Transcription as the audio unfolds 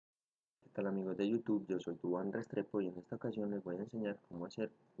Tal amigos de YouTube? Yo soy tu Restrepo y en esta ocasión les voy a enseñar cómo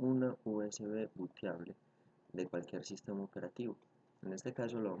hacer una USB booteable de cualquier sistema operativo. En este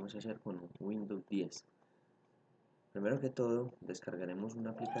caso lo vamos a hacer con un Windows 10. Primero que todo descargaremos una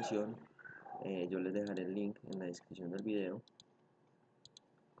aplicación, yo les dejaré el link en la descripción del video.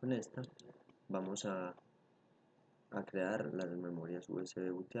 Con esta vamos a crear las memorias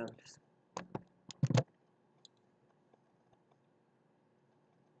USB booteables.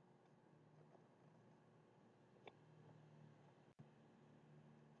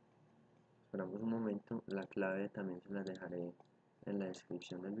 Esperamos un momento, la clave también se las dejaré en la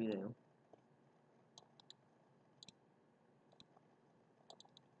descripción del video.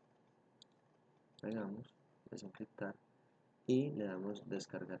 Pegamos, desencriptar y le damos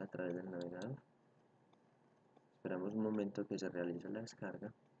descargar a través del navegador. Esperamos un momento que se realice la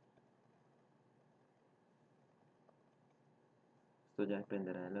descarga. Esto ya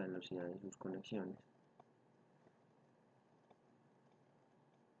dependerá de la velocidad de sus conexiones.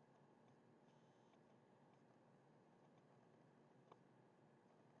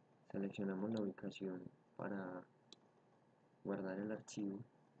 Seleccionamos la ubicación para guardar el archivo.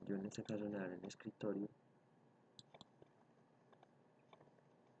 Yo en este caso le daré el escritorio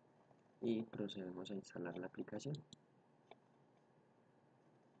y procedemos a instalar la aplicación.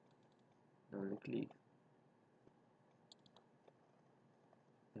 Doble clic,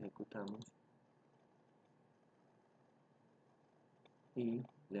 ejecutamos y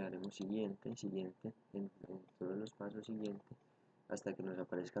le daremos siguiente en todos los pasos siguientes hasta que nos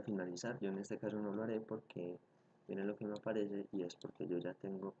aparezca finalizar. Yo en este caso no lo haré porque viene lo que me aparece y es porque yo ya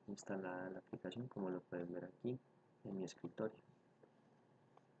tengo instalada la aplicación, como lo pueden ver aquí en mi escritorio.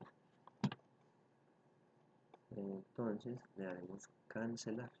 Entonces le daremos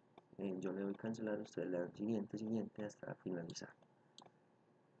cancelar. Yo le doy cancelar, ustedes le dan siguiente hasta finalizar.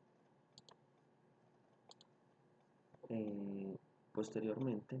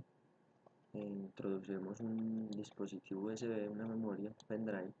 Posteriormente introduciremos un dispositivo USB, una memoria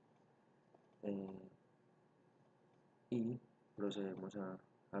pendrive, y procedemos a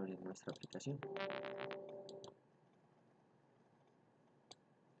abrir nuestra aplicación.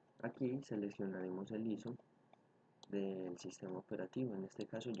 Aquí seleccionaremos el ISO del sistema operativo. En este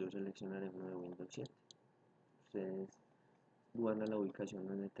caso yo seleccionaré uno de Windows 7. Ustedes van a la ubicación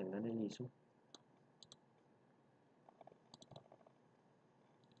donde tengan el ISO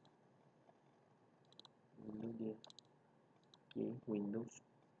Windows 10, aquí Windows,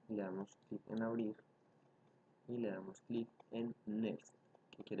 le damos clic en abrir y le damos clic en Next,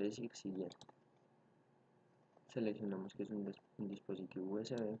 que quiere decir siguiente. Seleccionamos que es un dispositivo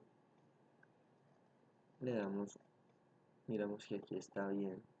USB, le damos, miramos que aquí está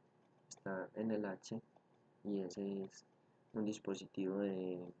bien, está en el H y ese es un dispositivo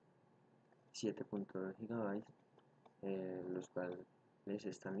de 7.2 GB, los cuales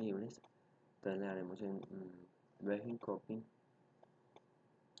están libres. Entonces le daremos en Version Copy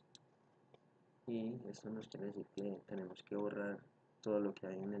y esto nos quiere decir que tenemos que borrar todo lo que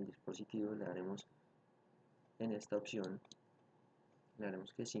hay en el dispositivo. Le daremos en esta opción, le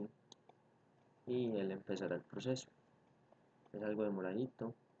daremos que sí y él empezará el proceso. Es algo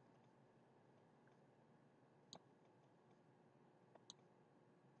demoradito,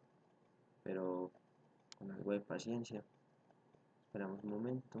 pero con algo de paciencia. Esperamos un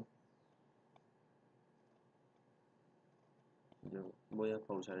momento. Yo voy a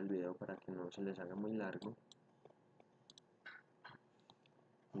pausar el video para que no se les haga muy largo.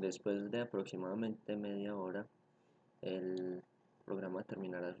 Después de aproximadamente media hora el programa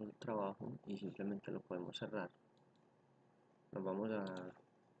terminará su trabajo y simplemente lo podemos cerrar. Nos vamos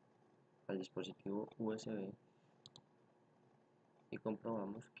al dispositivo USB y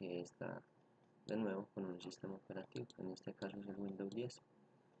comprobamos que está de nuevo con un sistema operativo, en este caso es el Windows 10.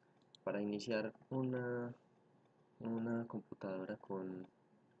 Para iniciar una computadora con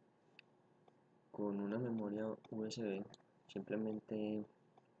una memoria USB, simplemente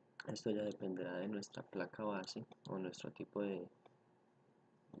esto ya dependerá de nuestra placa base o nuestro tipo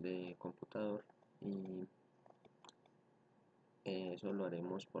de computador, y eso lo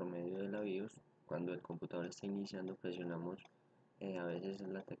haremos por medio de la BIOS. Cuando el computador está iniciando presionamos a veces es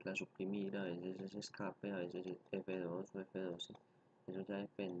la tecla suprimir, a veces es escape, a veces es F2 o F12, eso ya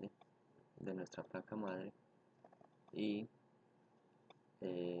depende de nuestra placa madre, y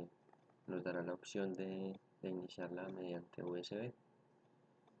nos dará la opción de iniciarla mediante USB.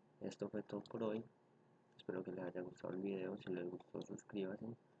 Esto fue todo por hoy, espero que les haya gustado el video. Si les gustó,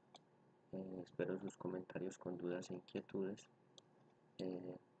 suscríbanse. Espero sus comentarios con dudas e inquietudes.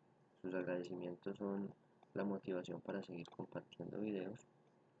 Sus agradecimientos son la motivación para seguir compartiendo videos.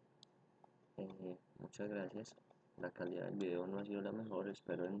 muchas gracias. La calidad del video no ha sido la mejor,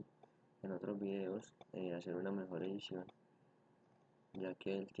 espero en otros videos hacer una mejor edición, ya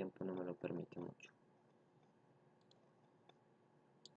que el tiempo no me lo permite mucho.